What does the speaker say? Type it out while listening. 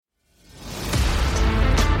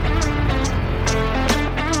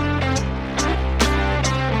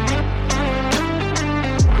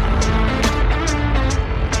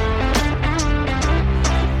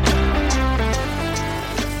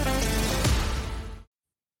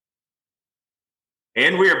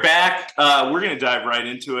And we're back. We're going to dive right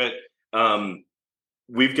into it.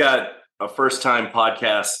 We've got a first-time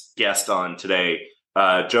podcast guest on today,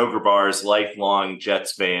 Joe Grabar's lifelong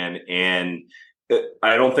Jets fan, and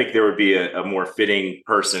I don't think there would be a more fitting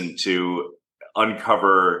person to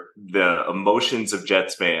uncover the emotions of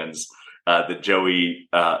Jets fans than Joey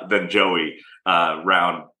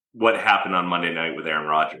around what happened on Monday night with Aaron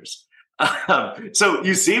Rodgers. So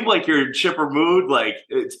you seem like you're in chipper mood. Like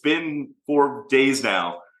it's been 4 days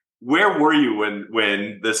now. Where were you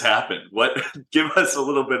when this happened? What? Give us a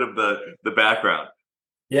little bit of the background.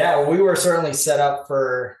 Yeah, we were certainly set up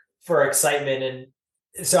for excitement, and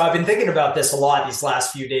so I've been thinking about this a lot these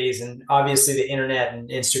last few days. And obviously, the internet and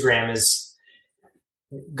Instagram is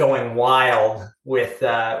going wild with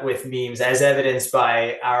memes, as evidenced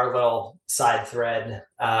by our little side thread.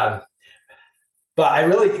 But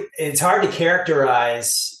it's hard to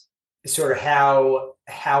characterize sort of how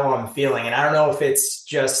I'm feeling. And I don't know if it's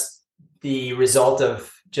just the result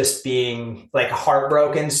of just being like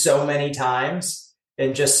heartbroken so many times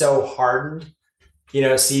and just so hardened,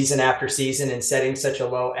 season after season and setting such a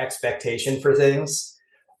low expectation for things,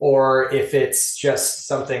 or if it's just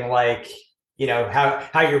something like,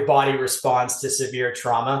 how your body responds to severe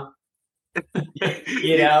trauma.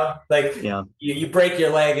 You break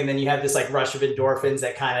your leg and then you have this like rush of endorphins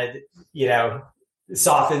that kind of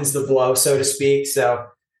softens the blow, so to speak. So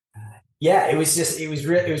yeah, it was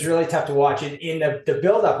really tough to watch. And the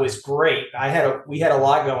buildup was great. We had a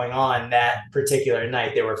lot going on that particular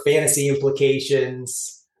night. There were fantasy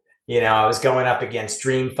implications. I was going up against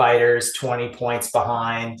Dream Fighters, 20 points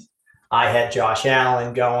behind. I had Josh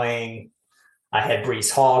Allen going. I had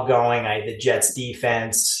Breece Hall going. I had the Jets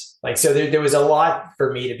defense. So there was a lot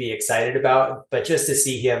for me to be excited about, but just to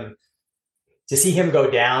see him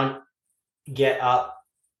go down, get up,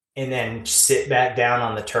 and then sit back down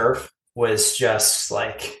on the turf was just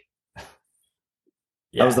like,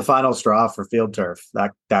 That was the final straw for Field Turf.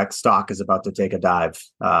 That stock is about to take a dive.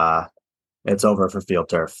 It's over for Field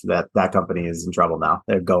Turf. That company is in trouble now.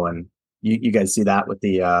 They're going. You guys see that with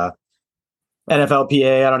the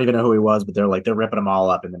NFLPA, I don't even know who he was, but they're ripping them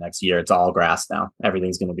all up in the next year. It's all grass now.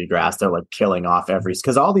 Everything's going to be grass. They're like killing off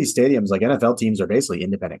because all these stadiums, like NFL teams, are basically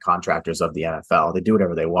independent contractors of the NFL. They do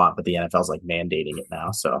whatever they want, but the NFL's like mandating it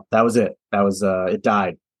now. So that was it. That was it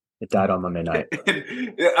died. It died on Monday night.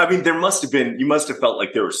 I mean, you must have felt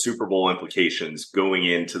like there were Super Bowl implications going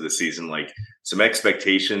into the season, like some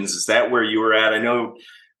expectations. Is that where you were at? I know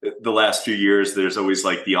the last few years, there's always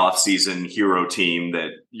like the off-season hero team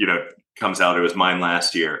that, comes out. It was mine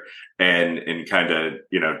last year and kind of,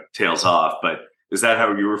 tails off. But is that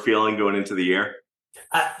how you were feeling going into the year?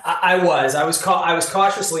 I was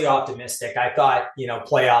cautiously optimistic. I thought,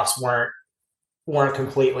 playoffs weren't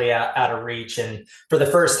completely out of reach. And for the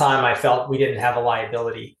first time, I felt we didn't have a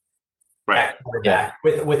liability at quarterback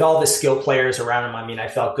with all the skill players around him. I mean, I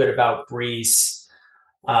felt good about Breece,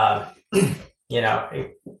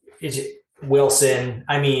 Wilson.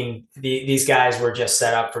 I mean, these guys were just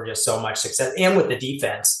set up for just so much success, and with the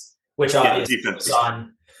defense, which obviously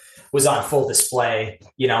was on full display,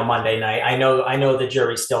 Monday night. I know the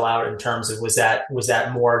jury's still out in terms of was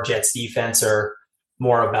that more Jets defense or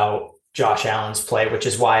more about Josh Allen's play, which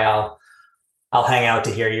is why I'll hang out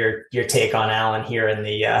to hear your take on Allen here in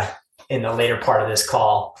the later part of this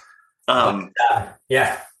call.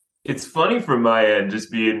 Yeah. It's funny from my end,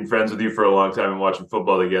 just being friends with you for a long time and watching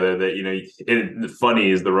football together, that,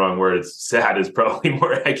 funny is the wrong word. It's sad is probably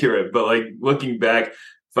more accurate. But like looking back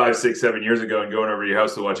 5, 6, 7 years ago and going over to your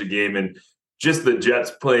house to watch a game, and just the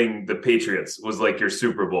Jets playing the Patriots was like your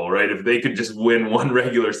Super Bowl, right? If they could just win one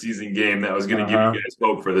regular season game, that was going to give you guys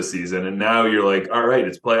hope for the season. And now you're like, all right,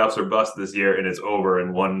 it's playoffs or bust this year, and it's over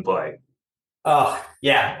in one play. Oh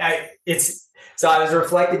yeah. So I was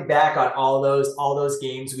reflecting back on all those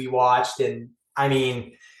games we watched. And I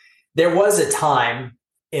mean, there was a time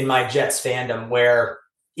in my Jets fandom where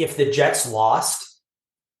if the Jets lost,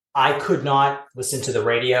 I could not listen to the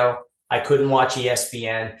radio. I couldn't watch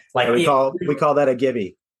ESPN. Like we call that a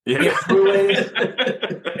gibby. Yeah.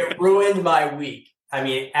 It ruined my week. I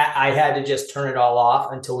mean, I had to just turn it all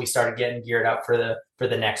off until we started getting geared up for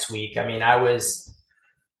the next week. I mean, I was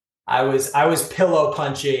pillow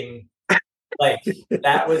punching. Like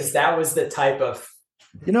that was the type of,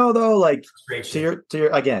 though, like to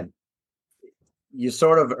your again, you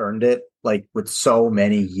sort of earned it, like with so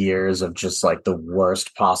many years of just like the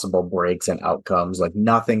worst possible breaks and outcomes, like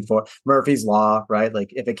nothing for Murphy's Law, right?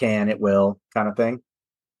 Like if it can, it will kind of thing.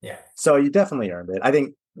 Yeah. So you definitely earned it. I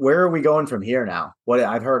think, where are we going from here now?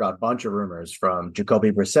 I've heard a bunch of rumors from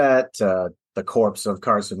Jacoby Brissett to the corpse of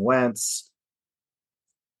Carson Wentz.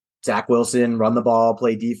 Zach Wilson, run the ball,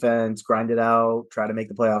 play defense, grind it out, try to make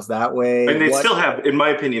the playoffs that way. And they still have, in my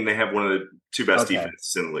opinion, they have one of the two best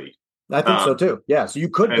defenses in the league. I think so too. Yeah. So you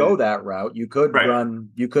could go that route. You could run,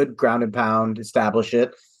 you could ground and pound, establish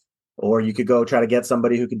it, or you could go try to get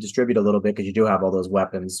somebody who can distribute a little bit because you do have all those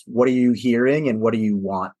weapons. What are you hearing and what do you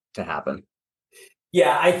want to happen?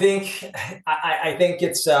 Yeah, I think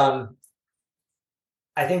it's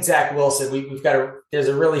I think Zach Wilson, there's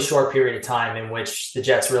a really short period of time in which the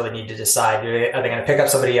Jets really need to decide, are they going to pick up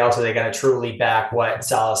somebody else? Or are they going to truly back what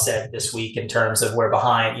Salah said this week in terms of we're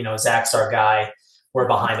behind, Zach's our guy. We're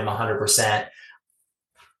behind him 100%.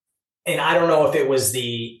 And I don't know if it was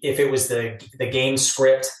the game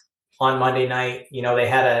script on Monday night. They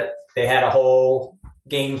had a whole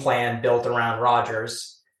game plan built around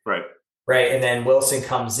Rodgers. Right. And then Wilson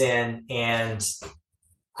comes in and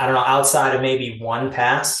I don't know, outside of maybe one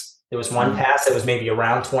pass, there was one pass that was maybe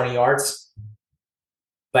around 20 yards,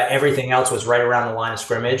 but everything else was right around the line of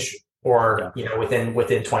scrimmage or,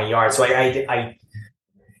 within 20 yards. So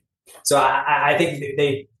I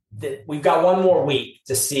think we've got one more week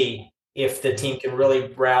to see if the team can really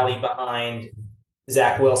rally behind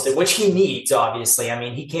Zach Wilson, which he needs, obviously. I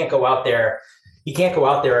mean, he can't go out there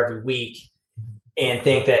every week and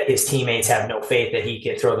think that his teammates have no faith that he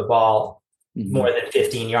can throw the ball more than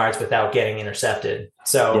 15 yards without getting intercepted.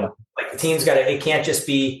 So the team's it can't just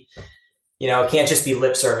be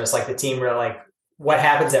lip service. Like the team really, what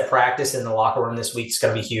happens at practice in the locker room this week is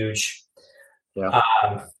going to be huge. Yeah.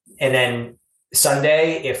 And then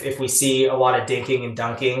Sunday, if we see a lot of dinking and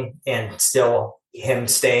dunking and still him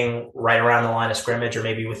staying right around the line of scrimmage or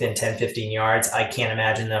maybe within 10, 15 yards, I can't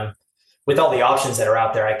imagine them with all the options that are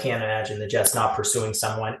out there. I can't imagine the Jets not pursuing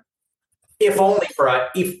someone, if only for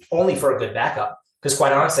a good backup. Because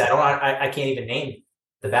quite honestly, I can't even name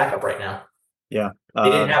the backup right now. Yeah.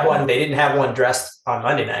 They didn't have one dressed on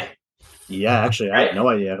Monday night. Yeah, actually, I have no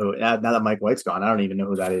idea who. Now that Mike White's gone, I don't even know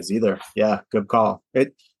who that is either. Yeah, good call.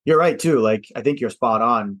 You're right too. I think you're spot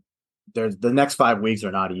on. The next 5 weeks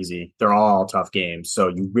are not easy. They're all tough games. So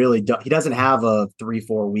you really don't. He doesn't have a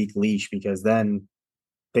 3-4 week leash because then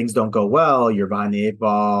things don't go well. You're behind the 8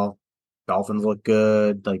 ball. Dolphins look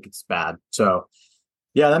good. It's bad. So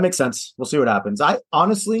yeah, that makes sense. We'll see what happens. I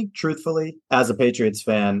honestly, truthfully, as a Patriots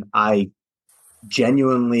fan, I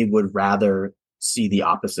genuinely would rather see the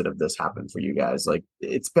opposite of this happen for you guys.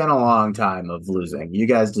 It's been a long time of losing. You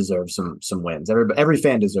guys deserve some wins. Every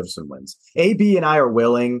fan deserves some wins. AB and I are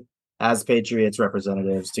willing as Patriots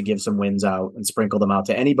representatives to give some wins out and sprinkle them out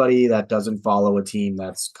to anybody that doesn't follow a team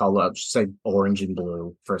that's called, say, orange and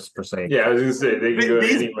blue for sake. Yeah, I was going to say they can go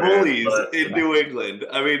these anywhere, bullies in New England.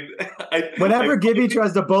 I mean, whenever Gibby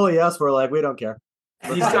tries to bully us, we're like, we don't care.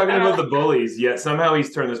 He's talking about the bullies, yet somehow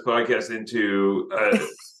he's turned this podcast into a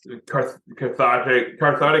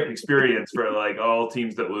cathartic experience for all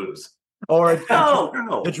teams that lose. Or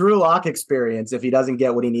the Drew Lock experience. If he doesn't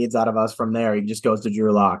get what he needs out of us from there, he just goes to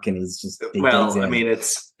Drew Lock and he's just. I mean,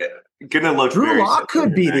 it's gonna look. Drew Lock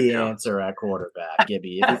could be the answer at quarterback.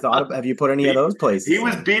 Gibby, have you put any of those places? He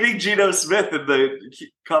was beating Geno Smith in the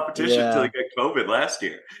competition until he got COVID last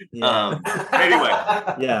year. Yeah. Anyway,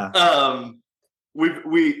 yeah.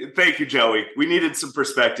 We thank you, Joey. We needed some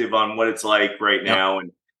perspective on what it's like right now,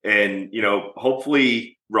 and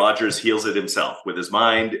hopefully Rodgers heals it himself with his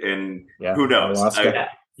mind, and who knows?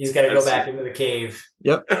 He's got to go back into the cave.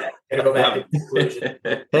 Yep. Got to go back to the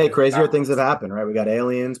conclusion. Hey, crazier things have happened, right? We got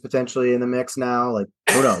aliens potentially in the mix now.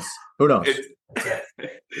 Who knows? Who knows?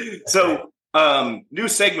 So, new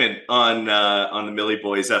segment on the Millie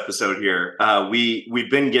Boys episode here. We've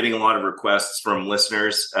been getting a lot of requests from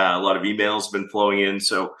listeners. A lot of emails have been flowing in.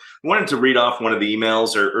 So I wanted to read off one of the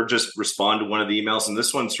emails or just respond to one of the emails. And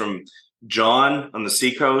this one's from John on the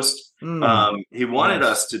Seacoast. He wanted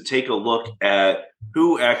us to take a look at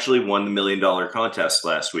who actually won the $1 million contest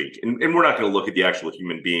last week. And we're not going to look at the actual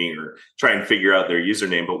human being or try and figure out their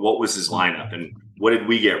username, but what was his lineup and what did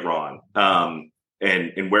we get wrong?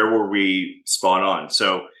 And where were we spot on?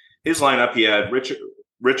 So his lineup, he had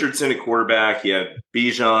Richardson at quarterback, he had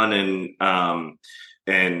Bijan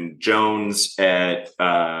and Jones at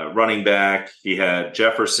running back. He had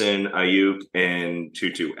Jefferson, Ayuk, and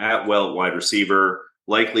Tutu Atwell at wide receiver,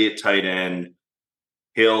 Likely at tight end,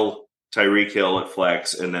 Tyreek Hill at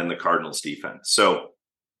flex, and then the Cardinals defense. So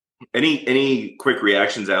any quick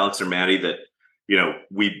reactions, Alex or Maddie, that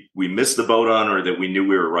we missed the boat on or that we knew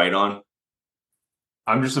we were right on?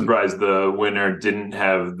 I'm just surprised the winner didn't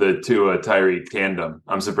have the Tua Tyreek tandem.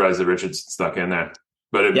 I'm surprised that Richardson stuck in there.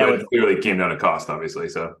 But it clearly came down to cost, obviously.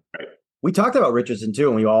 So we talked about Richardson too,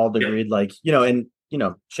 and we all agreed, and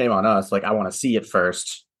shame on us. I want to see it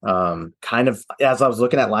first. Kind of as I was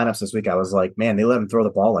looking at lineups this week, I was like, man, they let him throw the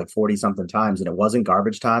ball like 40 something times, and it wasn't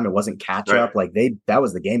garbage time. It wasn't catch up. Like that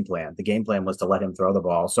was the game plan. The game plan was to let him throw the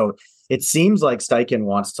ball. So it seems like Steichen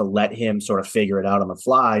wants to let him sort of figure it out on the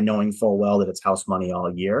fly, knowing full well that it's house money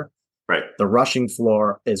all year. Right. The rushing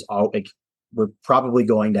floor is all like, we're probably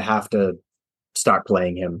going to have to start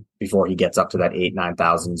playing him before he gets up to that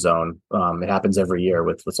 8,000-9,000 zone. It happens every year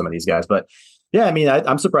with some of these guys, but yeah, I mean,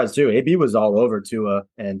 I'm surprised too. AB was all over Tua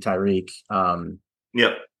and Tyreek.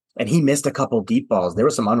 Yep. And he missed a couple deep balls. There were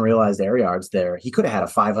some unrealized air yards there. He could have had a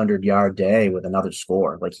 500-yard day with another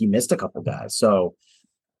score. Like, he missed a couple guys. So,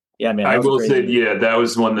 yeah, man. I will say, yeah, that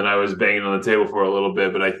was one that I was banging on the table for a little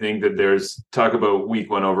bit. But I think that there's talk about week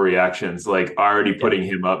one overreactions. Like, already putting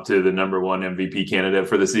him up to the number one MVP candidate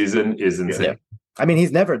for the season is insane. Yeah. I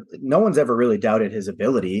mean, no one's ever really doubted his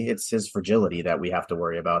ability. It's his fragility that we have to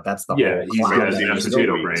worry about. That's the whole he's got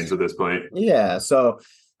potato brains at this point. Yeah. So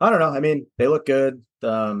I don't know. I mean, they look good.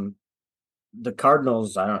 The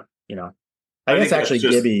Cardinals, I guess actually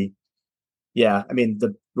Gibby. Yeah. I mean,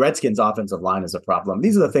 the Redskins offensive line is a problem.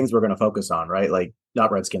 These are the things we're going to focus on, right? Like,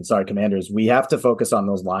 not Redskins, sorry, Commanders. We have to focus on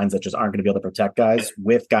those lines that just aren't going to be able to protect guys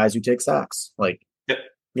with guys who take sacks. Like,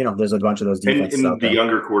 there's a bunch of those defenses and out there. The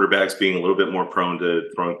younger quarterbacks being a little bit more prone to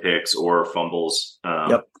throwing picks or fumbles.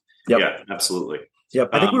 Yep. Yeah, absolutely.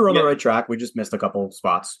 Yep. I think we were on the right track. We just missed a couple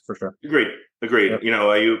spots for sure. Agreed. Yep.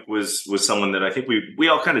 Ayuk was someone that I think we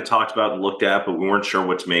all kind of talked about and looked at, but we weren't sure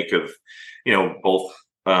what to make of, both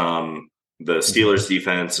the Steelers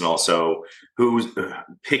defense and also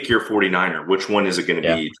pick your 49er. Which one is it going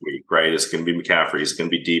to be each week, right? Is it going to be McCaffrey? Is it going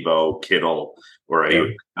to be Debo, Kittle, or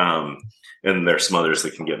Ayuk? And there's some others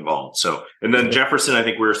that can get involved. So, and then Jefferson, I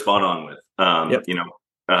think we were spot on with.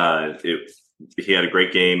 He had a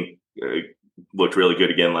great game. Looked really good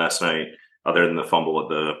again last night, other than the fumble at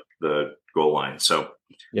the goal line. So,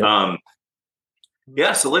 so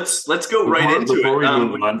let's go right into it. Before we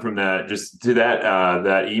move on from that, just to that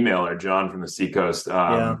emailer, John from the Seacoast.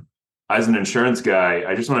 As an insurance guy,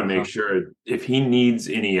 I just want to make sure if he needs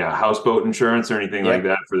any houseboat insurance or anything like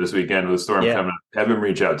that for this weekend with the storm coming up, have him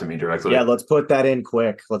reach out to me directly. Yeah, let's put that in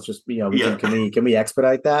quick. Let's just, can we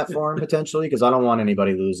expedite that for him potentially? Because I don't want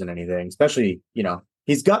anybody losing anything, especially,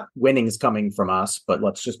 he's got winnings coming from us, but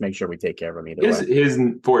let's just make sure we take care of him either way. His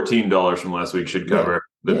 $14 from last week should cover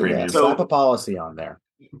the premium. So slap a policy on there.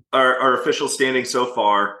 Our official standing so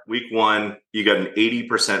far, week one, you got an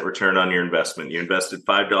 80% return on your investment. You invested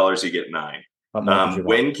 $5, you get $9.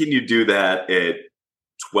 When can you do that at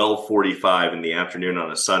 12:45 in the afternoon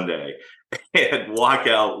on a Sunday and walk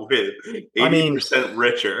out with 80%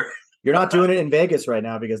 richer? You're not doing it in Vegas right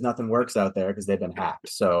now because nothing works out there because they've been hacked.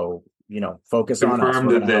 So, focus on us.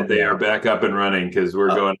 Confirmed that they are back up and running because we're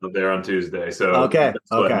going out there on Tuesday. So okay.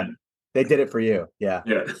 They did it for you. Yeah.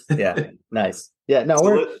 Nice. Yeah.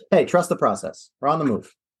 No, trust the process. We're on the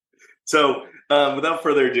move. So without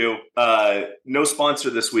further ado, no sponsor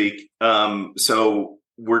this week. So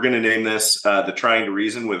we're going to name this the Trying to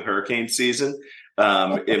Reason with Hurricane Season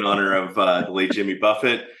in honor of the late Jimmy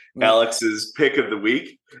Buffett, Alex's pick of the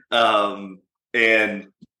week. And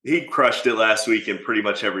he crushed it last week in pretty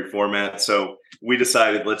much every format. So we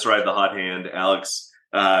decided, let's ride the hot hand. Alex,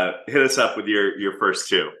 hit us up with your first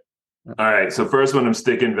two. All right. So first one, I'm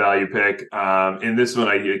sticking value pick. In this one,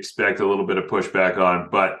 I expect a little bit of pushback on,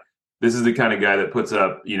 but this is the kind of guy that puts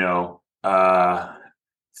up,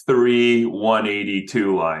 3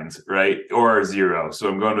 182 lines, right? Or 0. So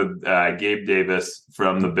I'm going to Gabe Davis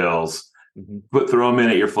from the Bills. Throw him in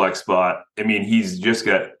at your flex spot. I mean, he's just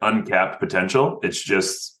got uncapped potential. It's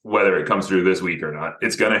just whether it comes through this week or not.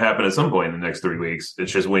 It's going to happen at some point in the next 3 weeks.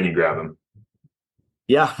 It's just when you grab him.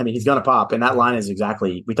 Yeah, I mean, he's going to pop. And that line is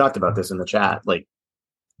exactly, we talked about this in the chat. Like,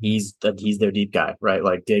 he's their deep guy, right?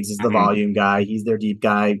 Like, Diggs is the volume guy. He's their deep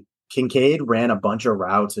guy. Kincaid ran a bunch of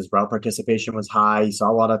routes. His route participation was high. He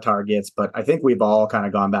saw a lot of targets. But I think we've all kind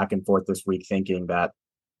of gone back and forth this week thinking that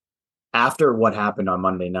after what happened on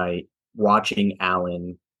Monday night, watching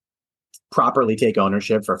Allen properly take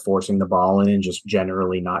ownership for forcing the ball in and just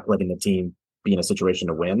generally not letting the team be in a situation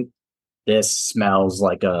to win, this smells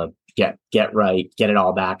like a get right, get it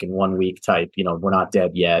all back in 1 week type. We're not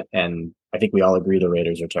dead yet, and I think we all agree the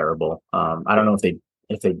Raiders are terrible. I don't know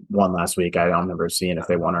if they won last week. I don't remember seeing if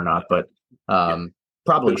they won or not, but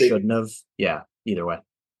probably shouldn't have. Yeah, either way.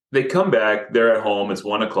 They come back. They're at home. It's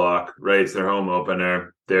 1:00, right? It's their home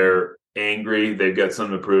opener. They're angry. They've got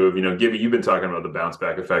something to prove. Gibby, you've been talking about the bounce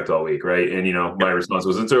back effect all week, right? And my response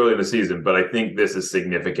was it's early in the season, but I think this is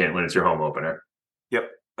significant when it's your home opener. Yep,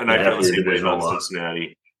 and I feel the same way about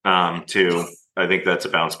Cincinnati. Too. I think that's a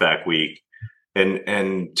bounce back week.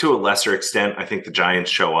 And to a lesser extent, I think the Giants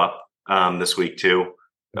show up this week too.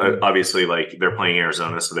 Obviously, like they're playing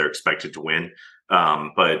Arizona, so they're expected to win.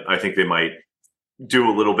 But I think they might do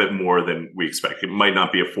a little bit more than we expect. It might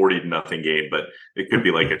not be a 40-0 game, but it could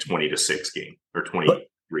be like a 20-6 game or 23.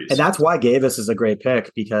 And that's why Gavis is a great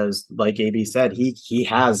pick, because like AB said, he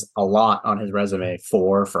has a lot on his resume,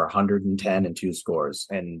 4 for 110 and 2 scores.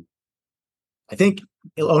 And I think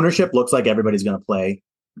ownership looks like everybody's going to play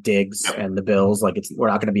Diggs and the Bills. Like we're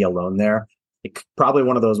not going to be alone there. It's probably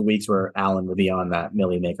one of those weeks where Allen will be on that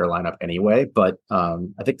Millie Maker lineup anyway. But I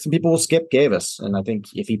think some people will skip Gavis. And I think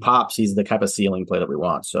if he pops, he's the type of ceiling play that we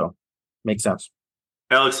want. So makes sense.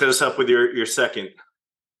 Alex, hit us up with your second.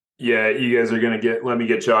 Yeah, you guys are going to let me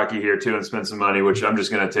get chalky here too and spend some money, which I'm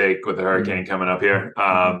just going to take with the hurricane coming up here.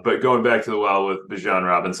 But going back to the well with Bijan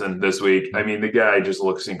Robinson this week, I mean, the guy just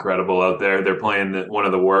looks incredible out there. They're playing one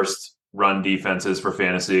of the worst run defenses for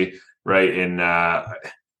fantasy, right? And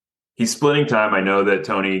he's splitting time. I know that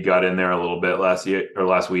Tony got in there a little bit last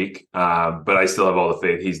week, but I still have all the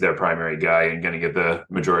faith he's their primary guy and going to get the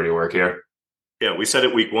majority of work here. Yeah, we said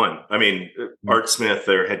it week 1. I mean, Art Smith,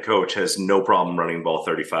 their head coach, has no problem running the ball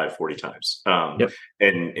 35, 40 times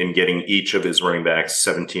and getting each of his running backs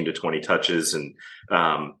 17 to 20 touches. And,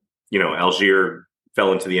 Algier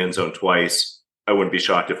fell into the end zone twice. I wouldn't be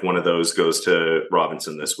shocked if one of those goes to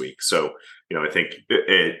Robinson this week. So, I think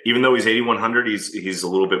even though he's 8,100, he's a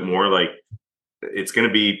little bit more like it's going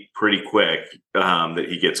to be pretty quick that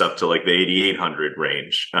he gets up to like the 8,800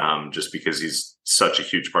 range just because he's such a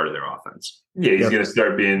huge part of their offense. Yeah, he's going to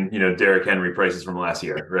start being, Derrick Henry prices from last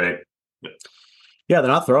year, right? Yeah,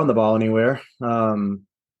 they're not throwing the ball anywhere.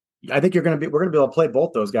 I think we're going to be able to play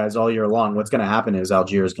both those guys all year long. What's going to happen is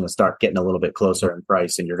Algier is going to start getting a little bit closer in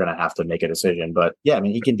price, and you're going to have to make a decision. But yeah, I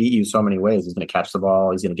mean, he can beat you so many ways. He's going to catch the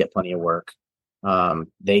ball. He's going to get plenty of work.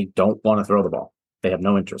 They don't want to throw the ball. They have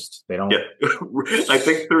no interest. They don't. Yeah. I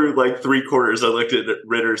think through like 3 quarters, I looked at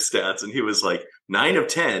Ritter's stats, and he was like 9 of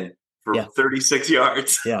 10 for 36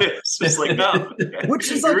 yards. Yeah. It's just like, no.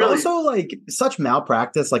 Which is like also like such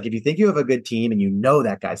malpractice. Like if you think you have a good team and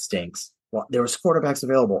that guy stinks, well, there was quarterbacks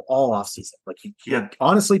available all offseason. Like you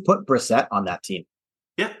honestly put Brissett on that team.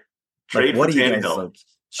 Yeah. Trade for Tannehill.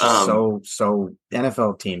 So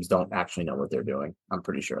NFL teams don't actually know what they're doing. I'm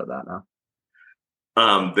pretty sure of that now.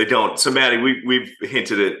 They don't. So, Maddie, we've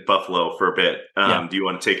hinted at Buffalo for a bit. Do you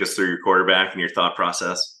want to take us through your quarterback and your thought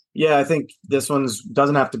process? Yeah, I think this one's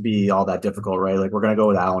doesn't have to be all that difficult, right? Like we're going to go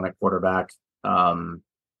with Allen at quarterback.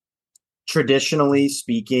 Traditionally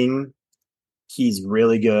speaking, he's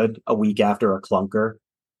really good a week after a clunker,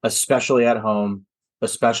 especially at home,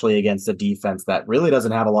 especially against a defense that really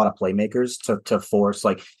doesn't have a lot of playmakers to force.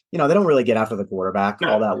 Like, they don't really get after the quarterback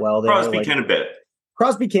all that well. Crosby can a bit.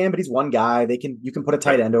 Crosby can, but he's one guy. You can put a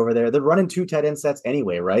tight end over there. They're running 2 tight end sets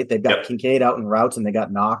anyway, right? They've got Kincaid out in routes and they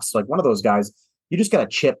got Knox. Like one of those guys, you just got to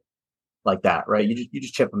chip like that, right? You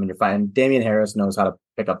just chip them and you're fine. And Damian Harris knows how to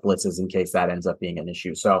pick up blitzes in case that ends up being an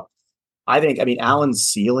issue. So Allen's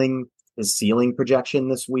ceiling projection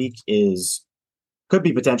this week could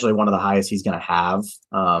be potentially one of the highest he's going to have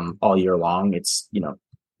all year long. It's,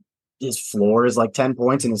 his floor is like 10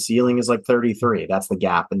 points and his ceiling is like 33. That's the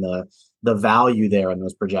gap. And the value there in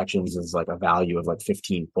those projections is like a value of like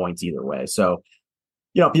 15 points either way. So,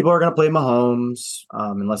 people are going to play Mahomes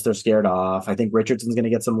unless they're scared off. I think Richardson's going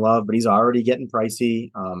to get some love, but he's already getting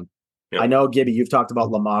pricey. I know, Gibby, you've talked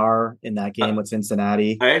about Lamar in that game with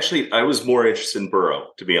Cincinnati. I was more interested in Burrow,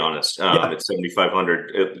 to be honest. At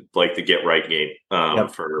 7,500, like the get right game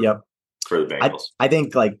for the Bengals. I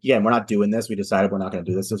think we're not doing this. We decided we're not going to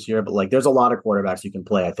do this year, but there's a lot of quarterbacks you can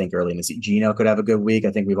play. I think early in the season, Geno could have a good week.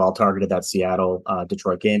 I think we've all targeted that Seattle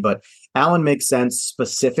Detroit game, but Allen makes sense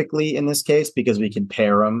specifically in this case because we can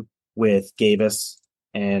pair him with Gavis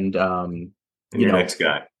and your next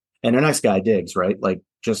guy and their next guy Diggs, right? Like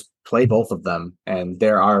just play both of them. And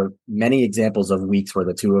there are many examples of weeks where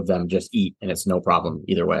the two of them just eat and it's no problem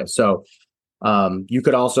either way. So you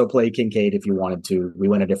could also play Kincaid if you wanted to. We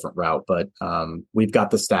went a different route, but we've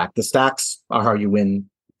got the stack. The stacks are how you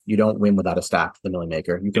win. You don't win without a stack, the Millie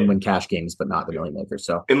Maker. You can win cash games, but not the Millie Maker.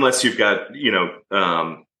 So unless you've got,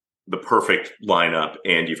 the perfect lineup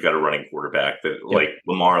and you've got a running quarterback that like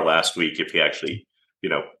Lamar last week, if he actually,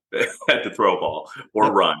 had to throw a ball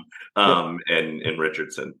or run and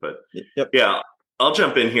Richardson. But I'll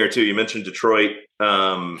jump in here too. You mentioned Detroit.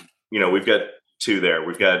 We've got 2 there.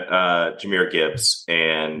 We've got Jahmyr Gibbs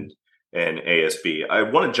and ASB. I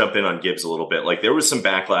want to jump in on Gibbs a little bit. Like there was some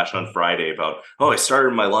backlash on Friday about, I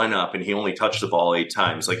started my lineup and he only touched the ball 8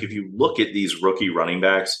 times. Like if you look at these rookie running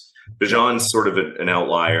backs, Bijan's sort of an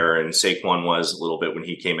outlier, and Saquon was a little bit when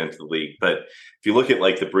he came into the league. But if you look at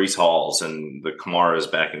like the Breece Halls and the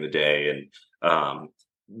Kamaras back in the day, and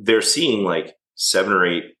they're seeing like 7 or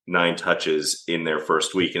 8, 9 touches in their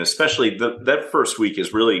first week. And especially that first week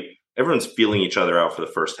is really everyone's feeling each other out for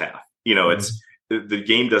the first half. It's the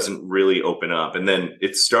game doesn't really open up. And then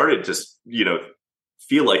it started to,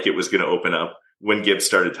 feel like it was going to open up when Gibbs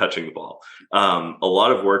started touching the ball. A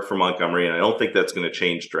lot of work for Montgomery, and I don't think that's going to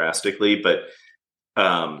change drastically. But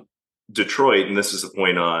Detroit, and this is the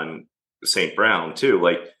point on St. Brown too,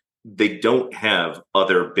 like they don't have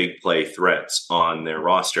other big play threats on their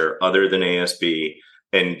roster other than ASB,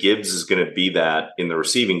 and Gibbs is going to be that in the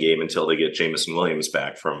receiving game until they get Jameson Williams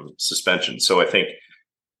back from suspension. So I think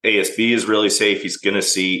ASB is really safe.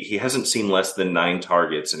 He hasn't seen less than 9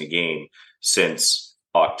 targets in a game since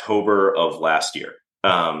October of last year.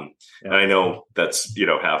 And I know that's,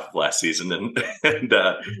 half of last season and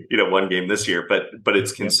 1 game this year, but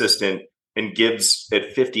it's consistent. And Gibbs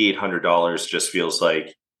at $5,800 just feels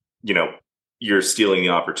like, you're stealing the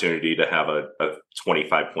opportunity to have a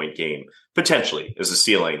 25-point game potentially as a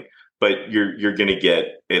ceiling, but you're going to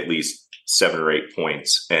get at least 7 or 8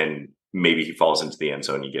 points, and maybe he falls into the end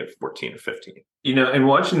zone. You get 14 or 15. And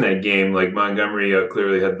watching that game, like Montgomery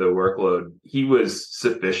clearly had the workload. He was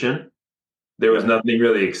sufficient. There was nothing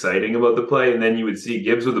really exciting about the play. And then you would see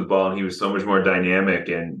Gibbs with the ball, and he was so much more dynamic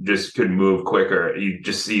and just could move quicker. You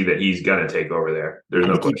just see that he's going to take over there. There's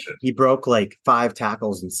no question. He broke like 5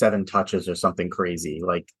 tackles and 7 touches or something crazy.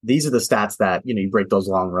 Like these are the stats that, you break those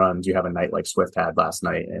long runs. You have a night like Swift had last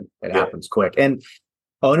night, and it happens quick. And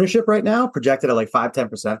ownership right now projected at like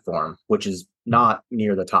 5-10% for him, which is not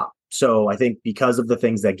near the top. So I think because of the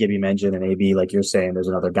things that Gibby mentioned, and AB, like you're saying, there's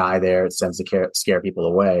another guy there. It tends to scare people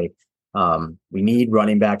away. We need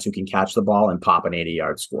running backs who can catch the ball and pop an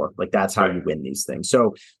 80-yard score. Like that's how you win these things.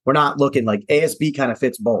 So we're not looking like ASB kind of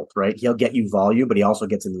fits both, right? He'll get you volume, but he also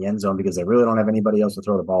gets in the end zone because they really don't have anybody else to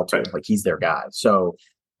throw the ball to. Like he's their guy. So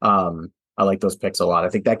I like those picks a lot. I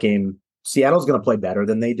think that game, Seattle's going to play better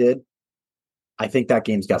than they did. I think that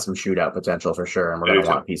game's got some shootout potential for sure, and we're going to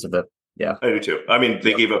want a piece of it. Yeah, I do too. I mean,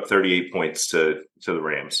 they gave up 38 points to the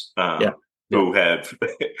Rams, who had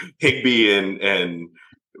Higbee and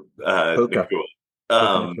Nakua.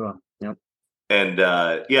 And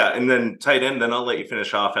then tight end. Then I'll let you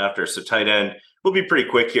finish off after. So tight end, we'll be pretty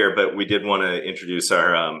quick here, but we did want to introduce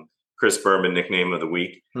our Chris Berman nickname of the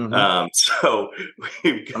week. So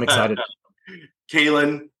I'm excited.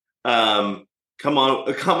 Kalen, come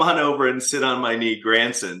on over and sit on my knee,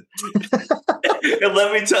 Granson. And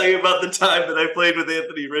let me tell you about the time that I played with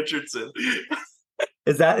Anthony Richardson.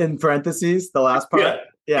 Is that in parentheses, the last part?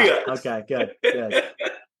 Yeah. Okay, good.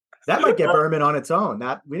 That might get Berman on its own.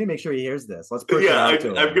 We need to make sure he hears this. Let's push it out to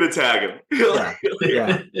him. I'm going to tag him.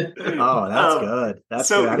 Yeah. Oh, that's good. That's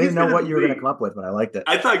good. I didn't know what you were going to come up with, but I liked it.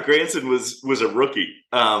 I thought Granson was a rookie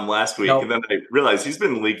last week, and then I realized he's been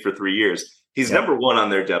in the league for 3 years. He's number 1 on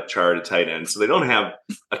their depth chart at tight end, so they don't have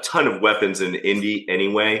a ton of weapons in Indy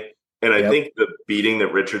anyway. And I think the beating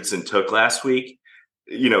that Richardson took last week,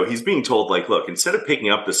 he's being told, like, look, instead of picking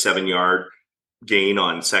up the 7-yard gain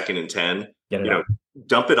on 2nd and 10,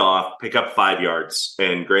 dump it off, pick up 5 yards,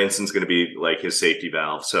 and Granson's going to be like his safety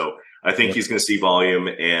valve. So I think he's going to see volume,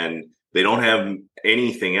 and they don't have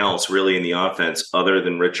anything else really in the offense other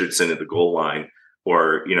than Richardson at the goal line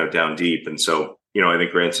or, down deep. And so, I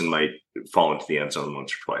think Granson might fall into the end zone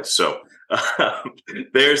once or twice. So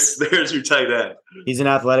there's your tight end. He's an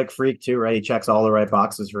athletic freak too, right? He checks all the right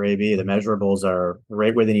boxes for AB. The measurables are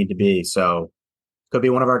right where they need to be. So could be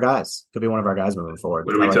one of our guys. Moving forward.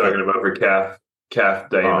 What are we talking about for calf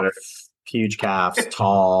diameter? Huge calves,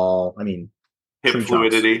 tall. I mean, hip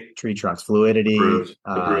fluidity, tree trunks, fluidity.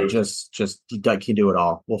 Approved. Just he can do it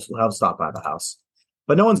all. We'll have stop by the house,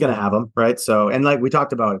 but no one's going to have him, right? So, and like we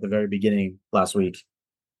talked about at the very beginning last week,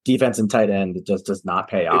 defense and tight end, it just does not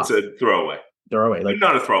pay off. It's a throwaway, like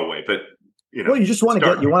not a throwaway, but well, you just want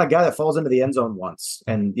a guy that falls into the end zone once,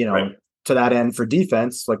 and to that end for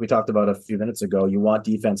defense, like we talked about a few minutes ago, you want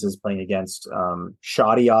defenses playing against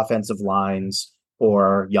shoddy offensive lines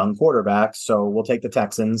or young quarterbacks. So we'll take the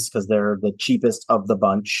Texans because they're the cheapest of the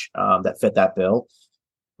bunch that fit that bill.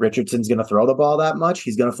 Richardson's going to throw the ball that much.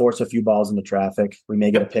 He's going to force a few balls into traffic. We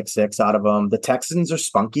may get a pick 6 out of him. The Texans are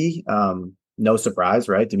spunky. No surprise,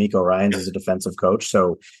 right? DeMeco Ryans is a defensive coach.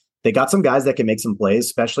 So they got some guys that can make some plays,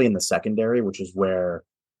 especially in the secondary, which is where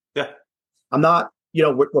I'm not,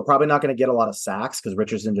 we're probably not going to get a lot of sacks because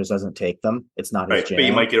Richardson just doesn't take them. It's not his jam. But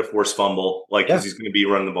you might get a forced fumble, because he's going to be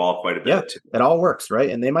running the ball quite a bit. Too. It all works, right?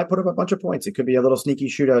 And they might put up a bunch of points. It could be a little sneaky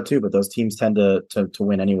shootout too, but those teams tend to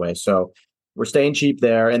win anyway. So we're staying cheap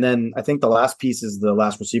there. And then I think the last piece is the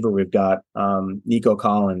last receiver we've got, Nico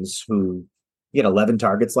Collins, who he had 11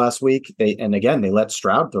 targets last week. They let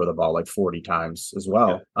Stroud throw the ball like 40 times as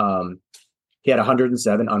well. Yeah. He had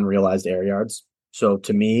 107 unrealized air yards. So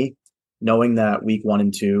to me, knowing that week 1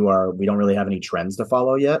 and 2 we don't really have any trends to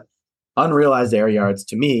follow yet, unrealized air yards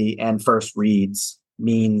to me and first reads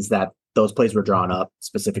means that those plays were drawn up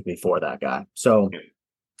specifically for that guy. So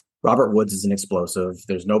Robert Woods is an explosive.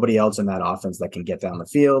 There's nobody else in that offense that can get down the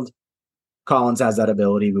field. Collins has that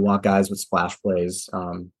ability. We want guys with splash plays,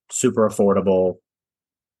 super affordable,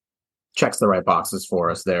 checks the right boxes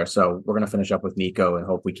for us there. So we're going to finish up with Nico and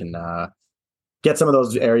hope we can get some of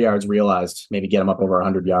those air yards realized, maybe get them up over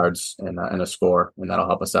 100 yards and a score, and that'll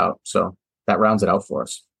help us out. So that rounds it out for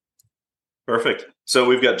us. Perfect. So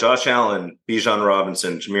we've got Josh Allen, Bijan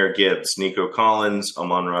Robinson, Jahmyr Gibbs, Nico Collins,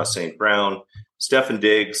 Amon-Ra St. Brown, Stefan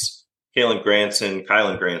Diggs, Kylan Granson,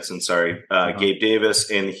 Gabe Davis,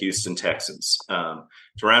 and the Houston Texans to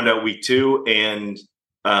round out week 2 and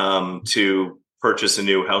to purchase a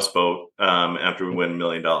new houseboat after we win $1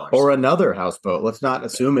 million. Or another houseboat. Let's not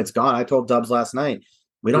assume it's gone. I told Dubs last night.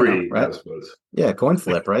 We don't know, right? Houseboats. Yeah, coin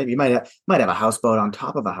flip, right? You might have a houseboat on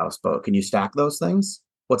top of a houseboat. Can you stack those things?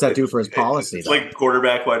 What's that do for his policy? It's like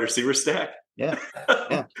quarterback wide receiver stack. Yeah.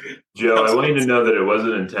 Joe, I want you to know that it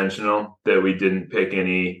wasn't intentional that we didn't pick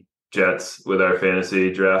any Jets with our fantasy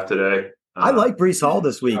draft today. I like Breece Hall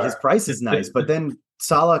this week. His price is nice, but then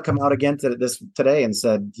Salah come out again today and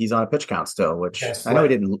said he's on a pitch count still, which I know he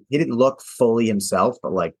didn't look fully himself,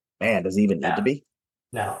 but like, man, does he even need to be?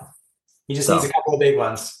 No. He just needs a couple of big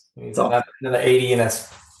ones. He needs another 80 and that's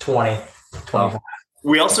 20, 25.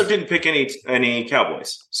 We also didn't pick any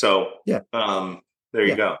Cowboys. So there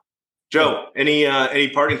you go. Joe, any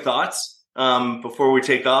parting thoughts before we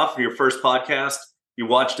take off? Your first podcast, you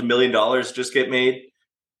watched $1 million just get made.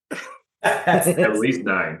 At least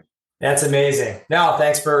 9. That's amazing. No,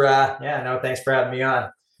 thanks for having me on.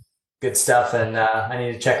 Good stuff, and I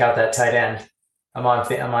need to check out that tight end. I'm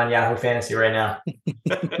on Yahoo Fantasy right now.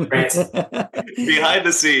 Behind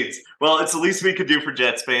the scenes. Well, it's the least we could do for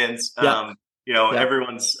Jets fans.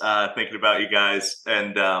 Everyone's thinking about you guys,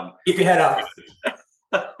 and keep your head up.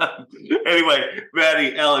 Anyway,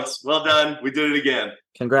 Maddie, Alex, well done. We did it again.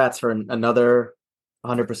 Congrats for another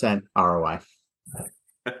 100% ROI.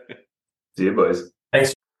 See you, boys.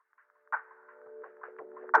 Thanks.